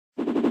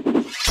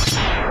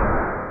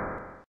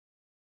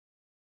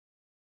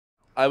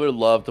I would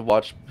love to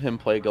watch him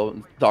play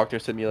Doctor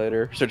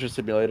Simulator, Surgeon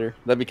Simulator.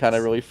 That'd be kind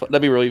of really fun.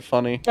 That'd be really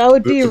funny. That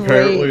would be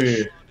apparently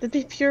rage. That'd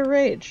be pure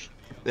rage.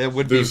 It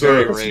would be there's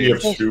very a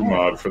rage. TF2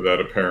 mod for that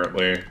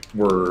apparently,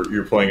 where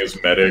you're playing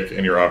as medic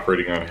and you're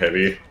operating on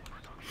heavy.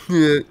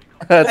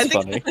 That's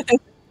funny.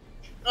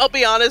 I'll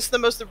be honest, the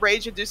most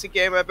rage-inducing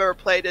game I've ever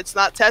played, it's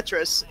not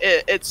Tetris,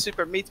 it's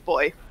Super Meat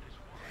Boy.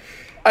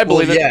 I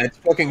believe it. Yeah, it's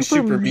fucking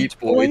Super Meat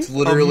Boy. It's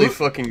literally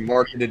fucking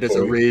marketed as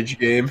a rage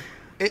game.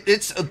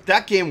 It's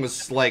that game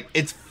was like,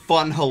 it's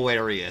fun,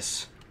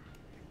 hilarious.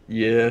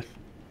 Yeah.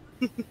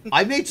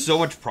 I made so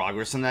much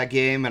progress in that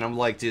game, and I'm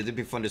like, dude, it'd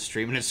be fun to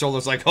stream. And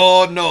Solo's like,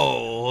 oh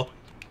no.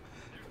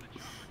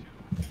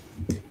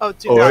 Oh,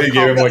 dude, Oh, you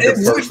gave him like a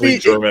partially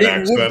German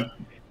accent.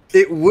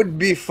 It would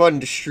be fun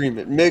to stream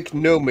it, make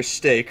no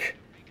mistake.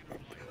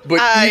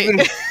 But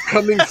even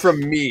coming from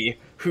me,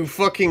 who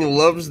fucking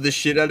loves the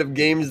shit out of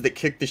games that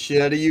kick the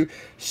shit out of you,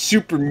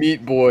 Super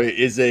Meat Boy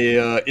is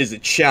a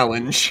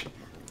challenge.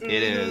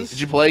 It is.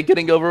 Did you play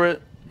Getting Over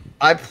It?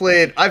 I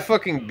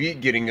fucking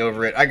beat Getting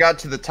Over It. I got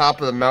to the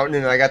top of the mountain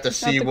and I got to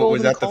see what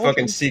was at the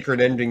fucking secret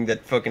ending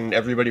that fucking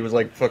everybody was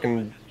like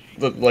fucking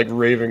like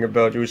raving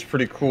about. It was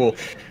pretty cool.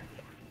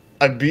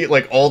 I beat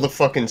like all the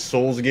fucking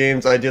Souls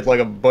games. I did like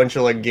a bunch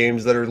of like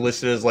games that are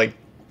listed as like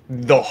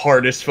the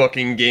hardest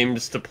fucking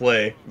games to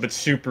play. But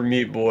Super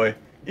Meat Boy,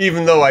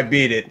 even though I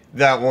beat it,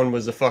 that one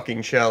was a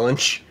fucking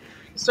challenge.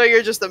 So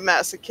you're just a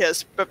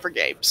masochist, but for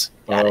games.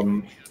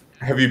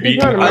 Have you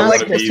beaten I Want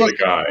to Be the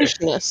Guy?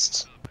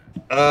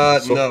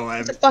 No, I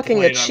haven't. It's a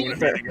fucking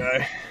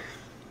achiever.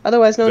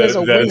 Otherwise known as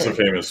a winner. That is a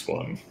famous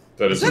one.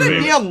 That is that a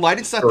neon light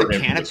inside the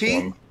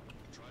canopy?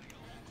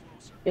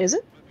 Is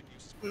it?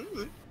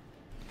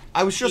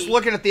 I was just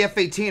looking at the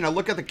F-18. I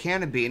look at the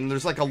canopy, and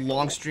there's like a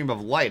long stream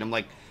of light. I'm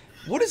like,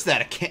 what is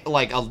that?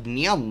 Like a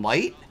neon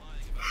light?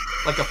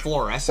 Like a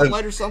fluorescent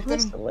light or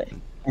something?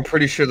 I'm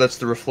pretty sure that's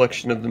the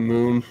reflection of the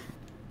moon.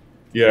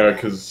 Yeah,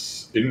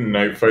 because in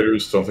Night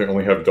Fighters, don't they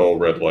only have dull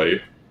red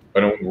light?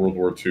 I know in World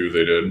War II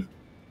they did.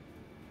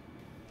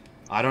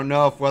 I don't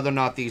know if whether or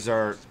not these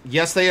are...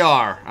 Yes, they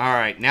are.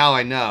 Alright, now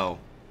I know.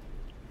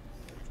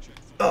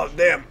 Oh,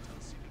 damn.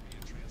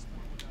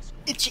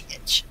 Itchy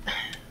itch.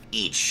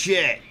 Eat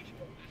shit.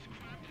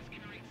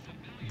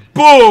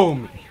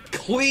 Boom!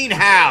 Clean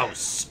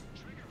house!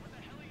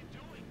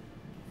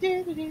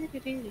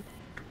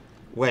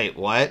 Wait,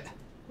 what?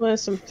 Well,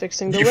 some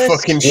fixing the You list.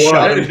 fucking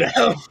shut it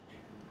down.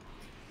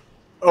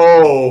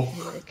 Oh.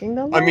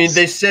 I mean,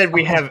 they said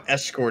we have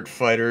escort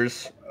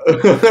fighters.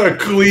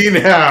 Clean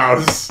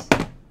house.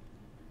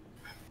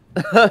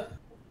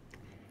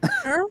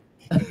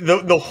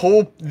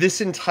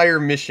 This entire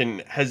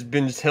mission has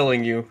been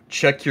telling you,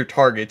 check your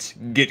targets,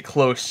 get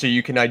close so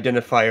you can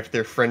identify if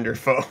they're friend or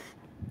foe.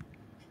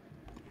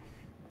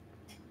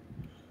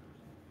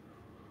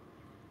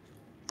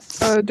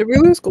 Did we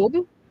lose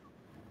Golden?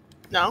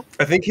 No.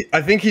 I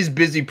think he's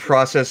busy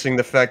processing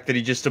the fact that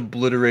he just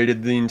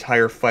obliterated the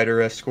entire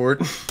fighter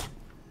escort.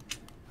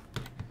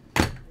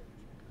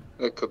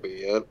 That could be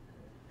it.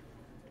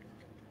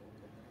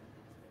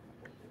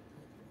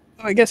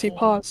 Oh, I guess he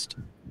paused.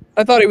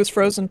 I thought he was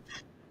frozen.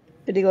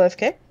 Did he go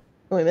AFK?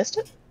 Oh, we missed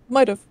it?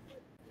 Might have.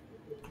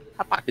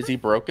 Is he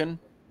broken?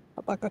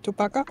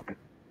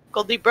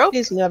 Goldie broke?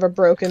 He's never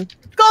broken.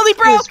 Goldie He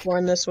broke! was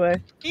born this way.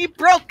 He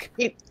broke!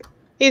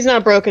 He's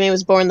not broken, he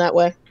was born that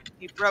way.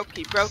 He broke,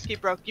 he broke, he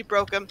broke. You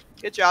broke him.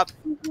 Good job.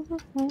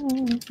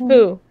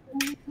 Who?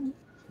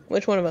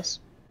 Which one of us?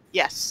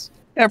 Yes.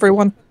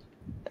 Everyone.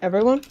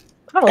 Everyone?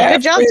 Oh,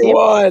 good job,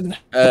 team.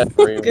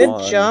 Everyone.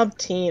 Good job,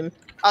 team.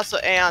 Also,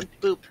 Aeon.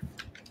 Boop.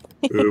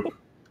 Boop.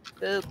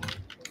 Boop.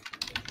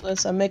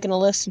 Listen, I'm making a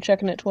list and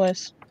checking it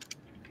twice.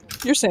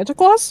 You're Santa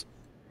Claus?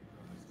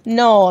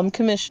 No, I'm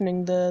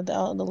commissioning the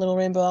little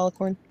rainbow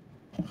alicorn.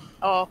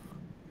 Oh.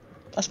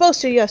 I was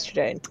supposed to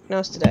yesterday. Now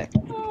it's today.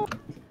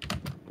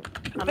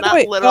 I'm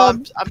not little,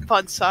 I'm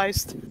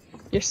fun-sized.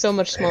 You're so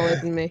much smaller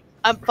than me.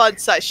 I'm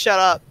fun-sized, shut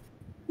up.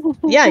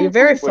 Yeah, you're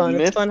very fun.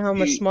 It's fun how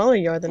much smaller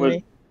you are than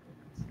me.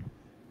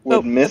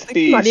 Would Myth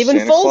be not even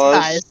Santa Claus?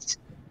 full-sized.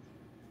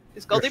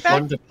 Is Goldie You're back?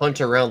 fun to punch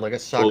around like a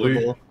soccer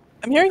ball.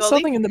 I'm hearing Goldie?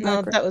 something in the No,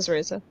 background. that was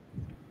Reza.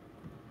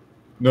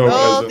 No,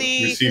 Goldie.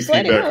 we see He's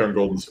lighting feedback up. on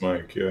Golden's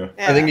mic, yeah.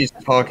 I think he's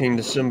talking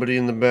to somebody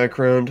in the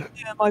background.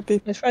 Yeah, it might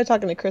be. He's probably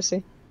talking to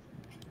Chrissy.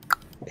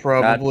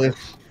 Probably.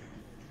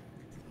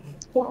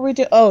 What were we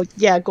doing? Oh,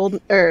 yeah,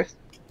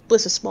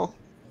 Bliss is small.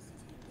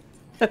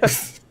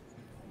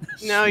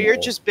 No, you're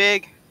just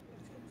big.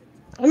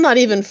 I'm not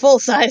even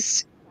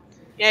full-sized.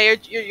 Yeah,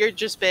 you're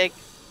just big.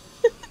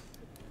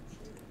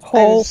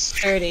 Tall. I'm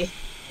sturdy.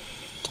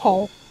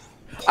 Tall.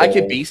 I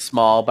could be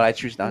small, but I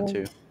choose not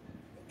to.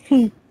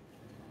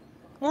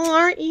 Well,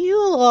 aren't you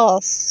a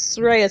little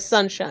ray of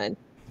sunshine?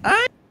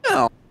 I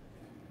know.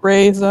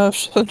 Rays of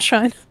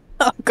sunshine.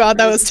 Oh god,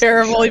 that was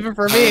terrible even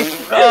for me.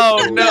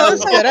 Oh no. That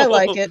was good. I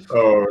like it.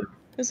 Oh,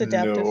 It was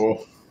adaptive.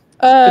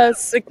 no.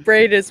 Sick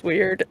braid is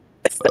weird.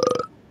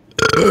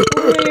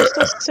 Oh, you're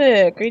so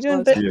sick. Are you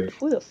doing better? Yeah.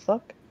 Who the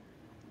fuck?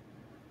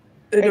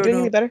 I Are you don't doing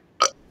know. any better?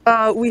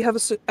 We have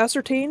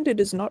ascertained it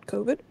is not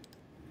COVID.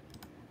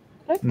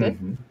 That's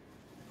good.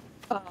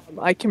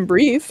 I can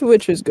breathe,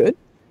 which is good.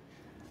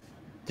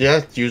 Yeah,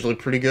 it's usually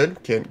pretty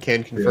good. Can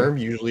confirm.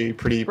 Usually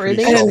pretty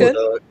Breathing is solid.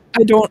 good.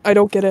 I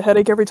don't get a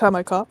headache every time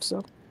I cough,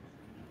 so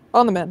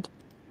on the mend.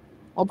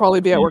 I'll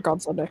probably be at work on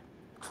Sunday.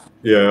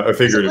 Yeah, I Is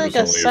figured it it like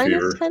was a only a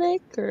sinus fever.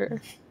 headache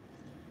or?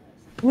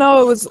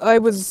 No,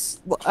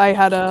 I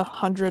had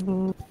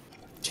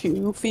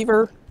 102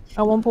 fever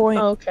at one point.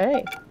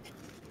 Okay.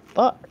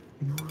 Fuck.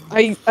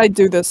 I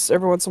do this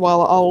every once in a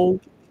while. I'll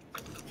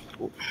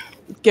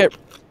get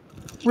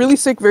really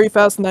sick very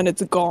fast and then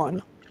it's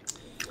gone.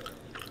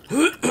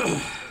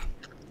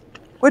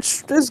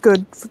 Which is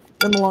good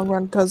in the long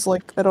run because,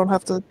 like, I don't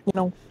have to,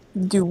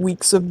 do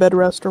weeks of bed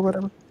rest or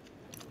whatever.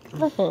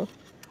 Uh-huh.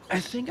 I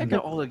think I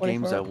got all the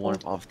games I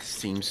want off the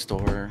Steam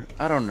store.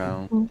 I don't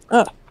know.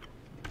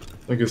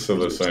 Like I said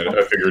last night,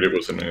 I figured it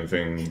wasn't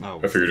anything. I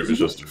figured it was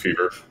just a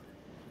fever.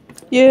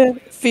 Yeah,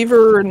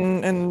 fever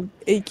and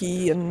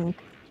achy and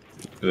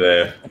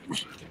There.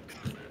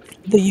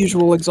 the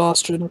usual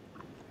exhaustion.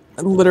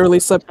 I literally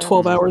slept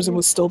 12 hours and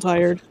was still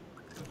tired.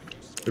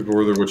 Hey,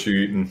 brother, what you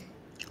eating?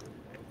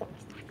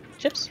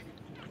 Chips?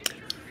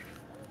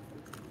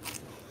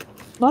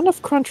 Not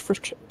enough crunch for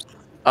chips.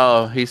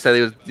 Oh, he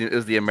said it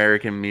was the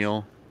American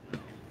meal.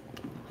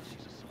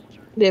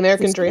 The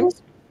American Dream?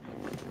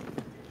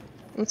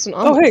 It's an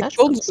Oh, hey,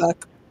 Golden's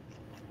back.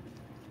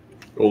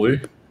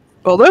 Goldie?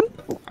 Golden?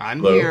 I'm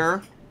Hello.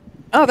 here.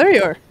 Oh, there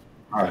you are.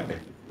 Hi.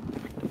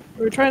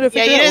 We were trying to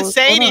Yeah, figure you out didn't what was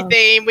say going on.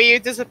 anything when you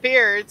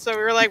disappeared, so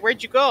we were like,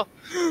 "Where'd you go?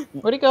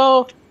 Where'd he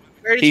go?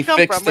 Where did He you come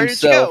fixed from? Where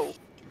himself.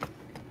 did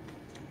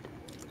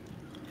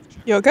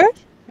You okay?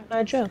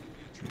 Hi, Joe.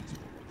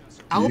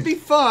 I'll be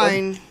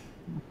fine.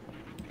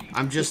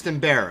 I'm just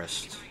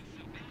embarrassed.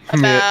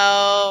 you go?"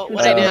 About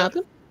what I did.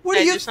 happened? What do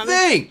Did I you do something?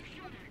 think?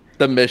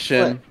 The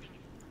mission.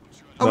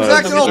 I was No,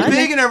 acting all something-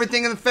 big and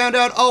everything and found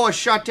out, oh, I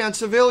shot down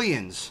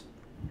civilians.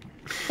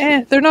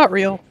 They're not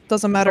real.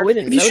 Doesn't matter. Oh, we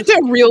didn't If you shoot notice.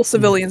 down real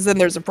civilians, then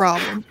there's a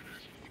problem.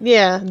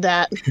 Yeah,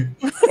 that.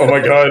 Oh my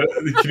god,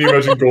 can you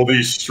imagine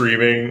Goldie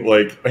streaming,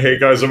 like, hey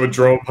guys, I'm a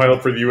drone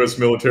pilot for the US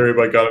military,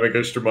 but I gotta make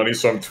extra money,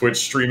 so I'm Twitch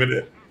streaming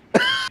it.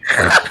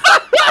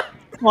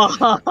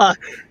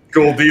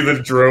 Goldie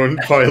the drone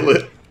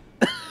pilot.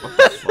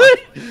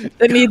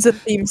 It needs a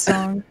theme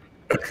song.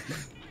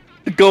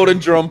 The Golden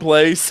Drum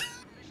plays.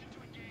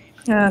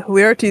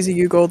 We are teasing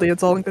you, Goldie.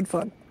 It's all in good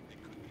fun.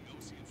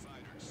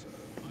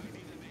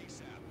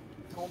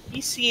 Don't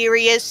be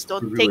serious.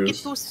 Don't take it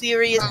too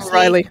seriously.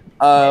 Riley.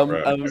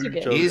 Right.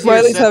 okay. Easier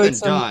Riley's said having than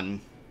some-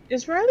 done.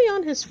 Is Riley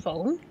on his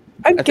phone?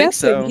 I'm think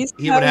guessing so. he's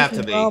He would having have to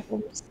some be.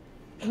 problems.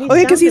 He Oh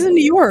yeah, because he's in sounded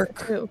New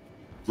York. too.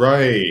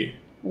 Right.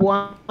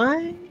 Why?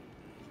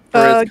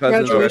 For his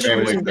cousin's graduation or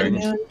family something,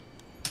 thing. yeah.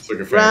 It's like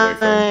a family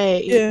thing.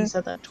 Right. Yeah. He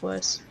said that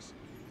twice.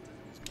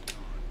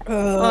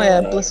 Oh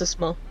yeah,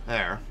 Blissismo.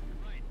 There.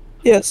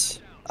 Yes.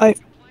 I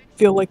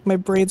feel like my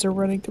braids are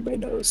running through my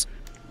nose.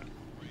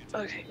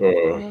 Okay.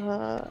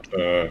 I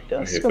hate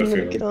Dusk, that I'm gonna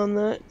feeling. get on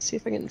that. See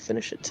if I can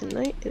finish it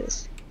tonight. It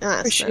is. It's not.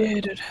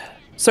 Appreciate it.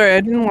 Sorry,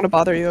 I didn't want to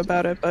bother you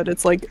about it, but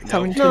it's like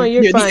coming No, to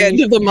you're near fine. the end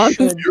of the month.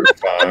 Should. You're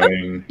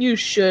fine. You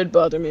should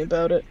bother me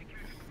about it.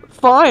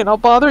 Fine, I'll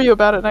bother you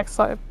about it next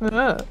time.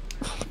 Ugh.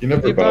 You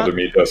never You bother bought-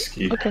 me,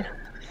 Dusky. Okay.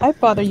 I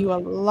bother you a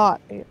lot,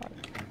 AR.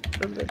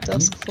 From the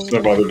dusk It's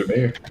no bother to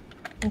me.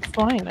 I'm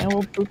fine, I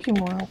will book you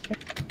more often.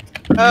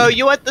 Oh,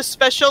 you want the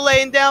special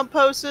laying down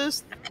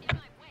poses?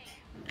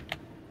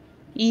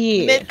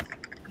 Yeah. Mid-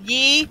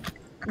 Yee?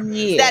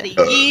 Yeah. That a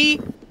yee?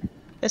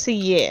 That's a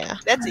yeah.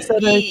 That's a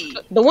Said I- yee.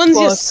 The ones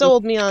you Well,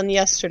 sold me on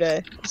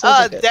yesterday. Sounds Oh,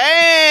 like it.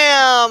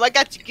 damn! I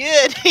got you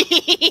good.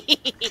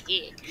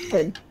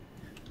 Good.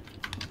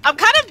 I'm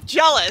kind of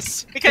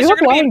jealous because You you're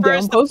have gonna be lying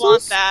first down to flaunt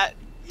poses? that.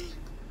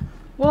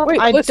 Well, Wait,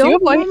 I Bliss, you don't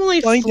have normally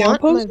lying down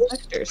flaunt my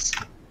poses?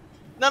 vectors.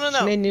 No.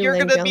 She made new You're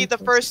laying gonna be down the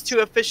poses. first to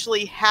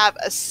officially have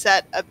a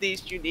set of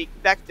these unique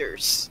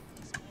vectors.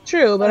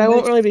 True, but Oh, I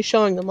won't nice. really be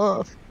showing them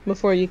off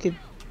before you could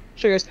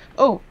show yours.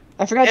 Oh,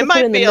 I forgot It to put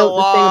might in the be a note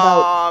the thing about.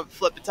 long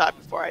flipping time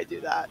before I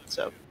do that.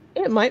 So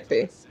It might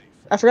be.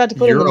 I forgot to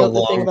put You're in a the note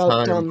the thing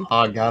long about time.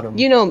 I got him.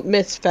 you know,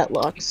 Myth's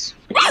fetlocks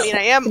I mean,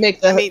 I am. to make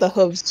the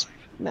hooves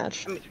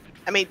match.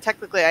 I mean,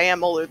 technically, I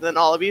am older than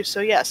all of you. So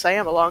yes, I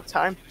am a long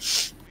time.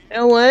 You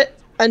know what?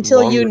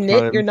 Until you Longer knit,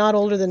 time. you're not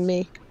older than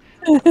me.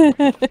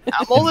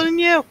 I'm older than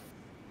you.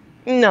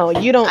 No,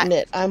 you don't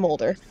knit. I'm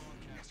older.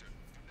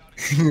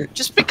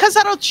 Just because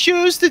I don't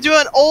choose to do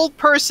an old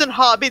person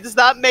hobby does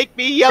not make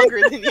me younger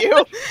than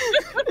you.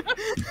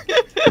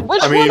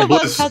 Which I mean, one of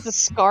us Bliss- has a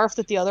scarf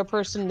that the other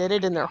person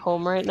knitted in their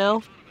home right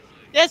now?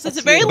 Yes, it's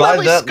a very By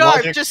lovely that scarf.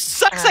 logic- Just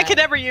sucks I can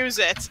never use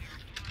it.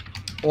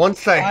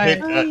 Once I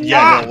hit,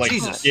 Ah, like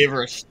Jesus. gave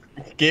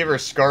her a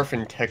scarf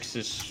in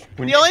Texas.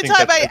 The only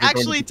time I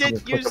actually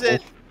did use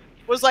it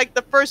was like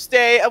the first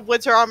day of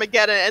Winter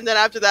Armageddon, and then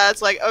after that,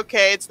 it's like,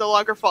 okay, it's no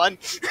longer fun.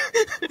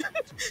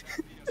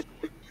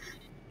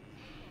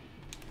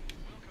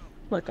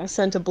 Look, I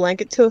sent a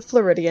blanket to a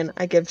Floridian.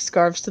 I give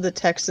scarves to the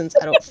Texans.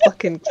 I don't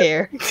fucking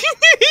care.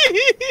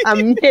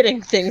 I'm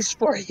knitting things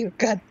for you.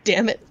 God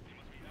damn it.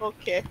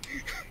 Okay.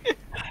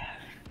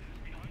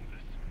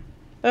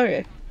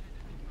 Okay.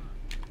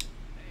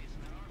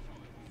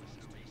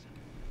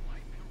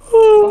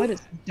 Oh, it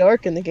is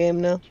dark in the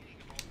game now.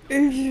 Do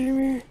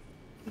you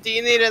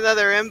need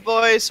another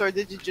invoice, or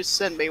did you just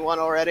send me one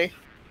already?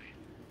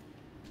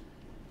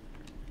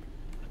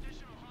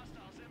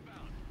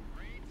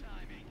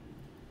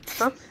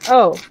 Huh?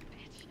 Oh,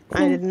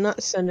 I did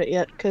not send it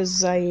yet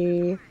because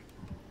I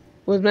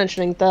was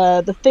mentioning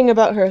the thing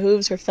about her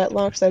hooves, her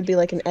fetlocks. That would be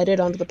like an edit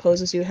onto the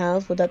poses you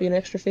have. Would that be an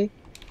extra fee?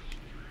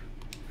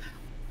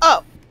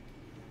 Oh.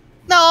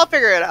 No, I'll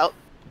figure it out.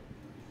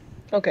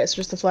 Okay, so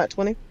just a flat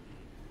 20.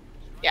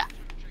 Yeah.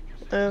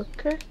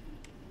 Okay.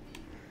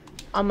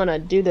 I'm gonna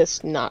do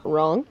this not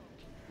wrong.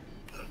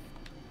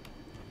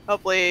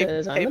 Hopefully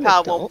 'Cause I'm an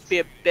PayPal adult. won't be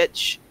a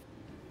bitch.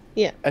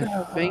 Yeah. I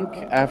think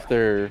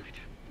after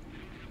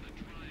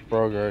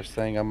Brogar's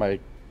thing, I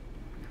might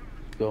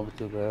go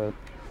into that.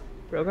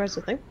 Brogar's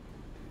the thing.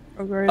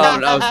 Brogar Oh,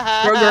 no,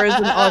 Brogar is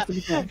an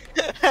awesome thing.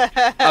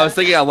 I was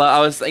thinking a lot. I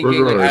was thinking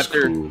Burger like, is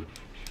after. cool.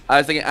 I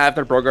was thinking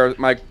after Brogard,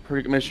 my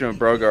commission of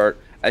Brogard,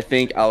 I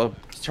think I'll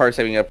start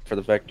saving up for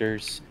the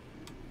vectors.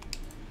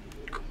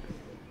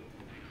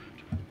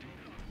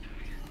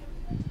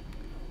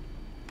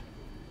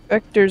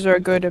 Vectors are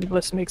good and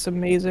Bliss makes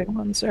amazing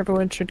ones.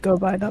 Everyone should go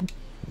buy them.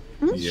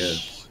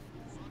 Yes.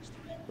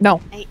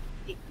 No,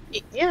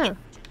 Yeah.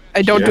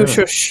 I don't do Yeah.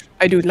 shush.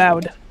 I do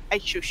loud. I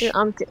shush. Yeah,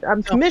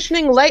 I'm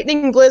commissioning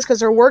Lightning Blizz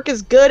because her work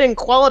is good and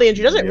quality, and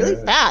she does it really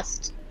Yeah.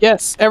 fast.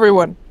 Yes,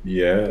 everyone.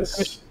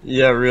 Yes.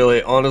 Yeah,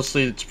 really.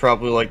 Honestly, it's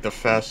probably like the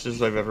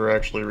fastest I've ever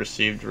actually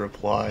received a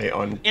reply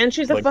on. And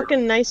she's a Like,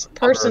 fucking nice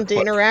person to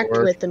request interact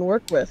for. with and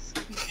work with.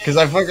 Because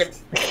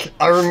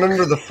I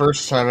remember the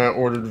first time I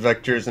ordered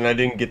vectors and I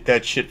didn't get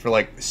that shit for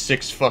like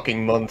 6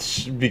 fucking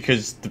months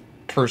because the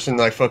person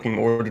I fucking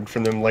ordered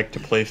from them liked to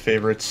play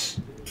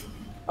favorites.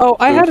 Oh,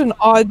 I had an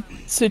odd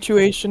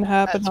situation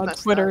happen That's on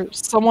messed Twitter.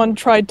 Someone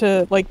tried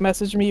to like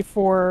message me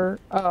for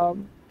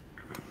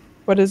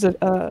what is it?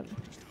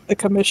 The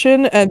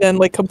commission, and then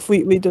like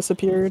completely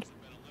disappeared.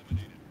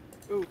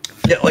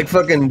 Yeah, like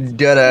fucking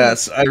dead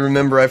ass. I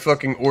remember I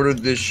fucking ordered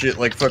this shit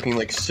like fucking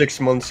like 6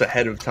 months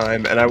ahead of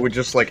time, and I would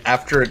just like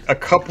after a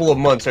couple of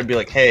months, I'd be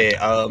like, hey,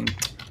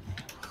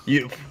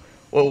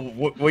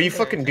 what are you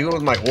fucking doing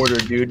with my order,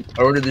 dude?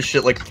 I ordered this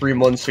shit like 3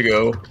 months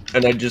ago,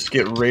 and I'd just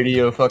get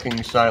radio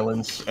fucking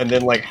silence, and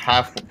then like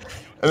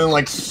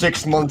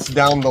 6 months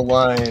down the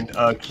line,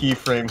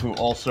 Keyframe, who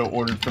also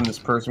ordered from this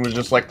person, was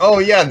just like, oh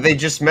yeah, they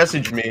just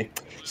messaged me.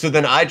 So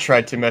then I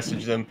tried to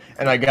message them,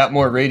 and I got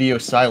more radio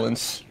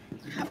silence.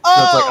 So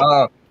it's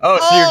like,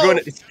 so you're going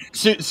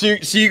to,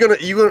 so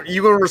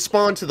you're gonna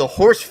respond to the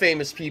horse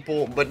famous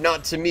people, but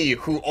not to me,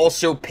 who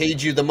also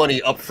paid you the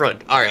money up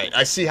front. All right,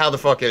 I see how the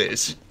fuck it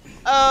is.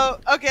 Oh,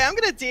 okay, I'm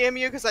gonna DM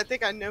you because I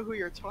think I know who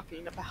you're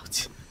talking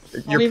about.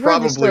 You're we've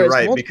heard these probably stories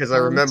right multiple because I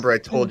times. remember I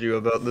told you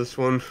about this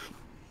one.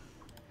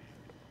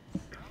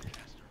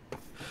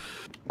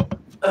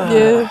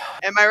 Yeah,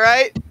 Am I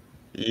right?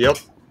 Yep.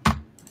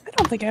 I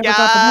don't think I ever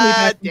got the money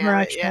back from damn her.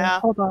 it, Actually, yeah.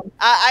 hold on.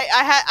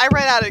 I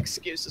ran out of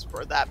excuses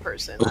for that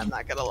person. I'm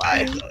not gonna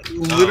lie.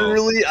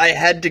 Literally, I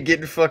had to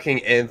get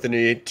fucking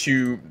Anthony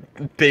to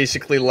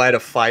basically light a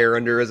fire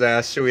under his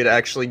ass so he'd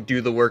actually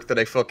do the work that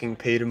I fucking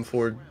paid him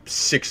for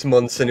 6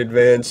 months in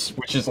advance,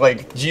 which is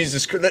like,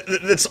 Jesus Christ,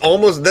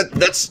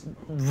 that's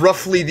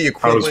roughly the I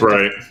equivalent was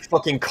right. of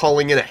fucking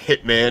calling in a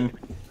hitman.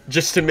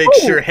 Just to make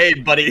sure, hey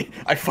buddy,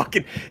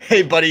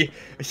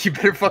 you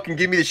better fucking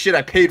give me the shit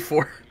I paid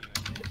for.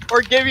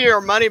 Or give you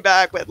your money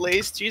back at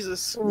least.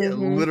 Jesus. Yeah,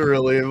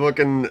 literally,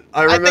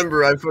 I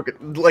remember I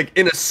fucking, like,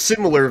 in a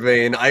similar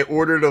vein, I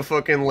ordered a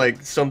fucking,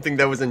 like, something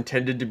that was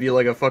intended to be,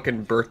 like, a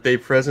fucking birthday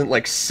present,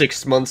 like,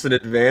 6 months in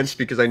advance,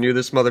 because I knew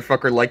this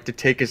motherfucker liked to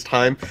take his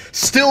time.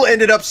 Still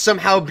ended up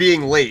somehow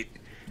being late.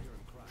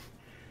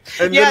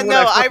 And Yeah, then when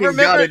no, I I fucking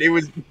remember- got it,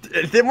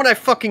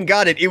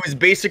 it was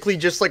basically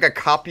just, like, a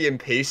copy and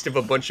paste of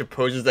a bunch of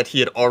poses that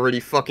he had already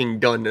fucking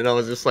done, and I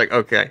was just like,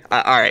 okay,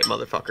 alright,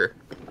 motherfucker.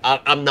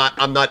 I'm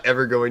not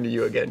ever going to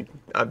you again.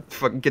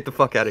 Get the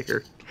fuck out of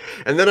here.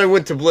 And then I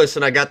went to Bliss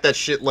and I got that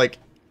shit like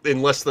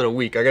in less than a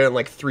week. I got it in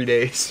like 3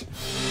 days.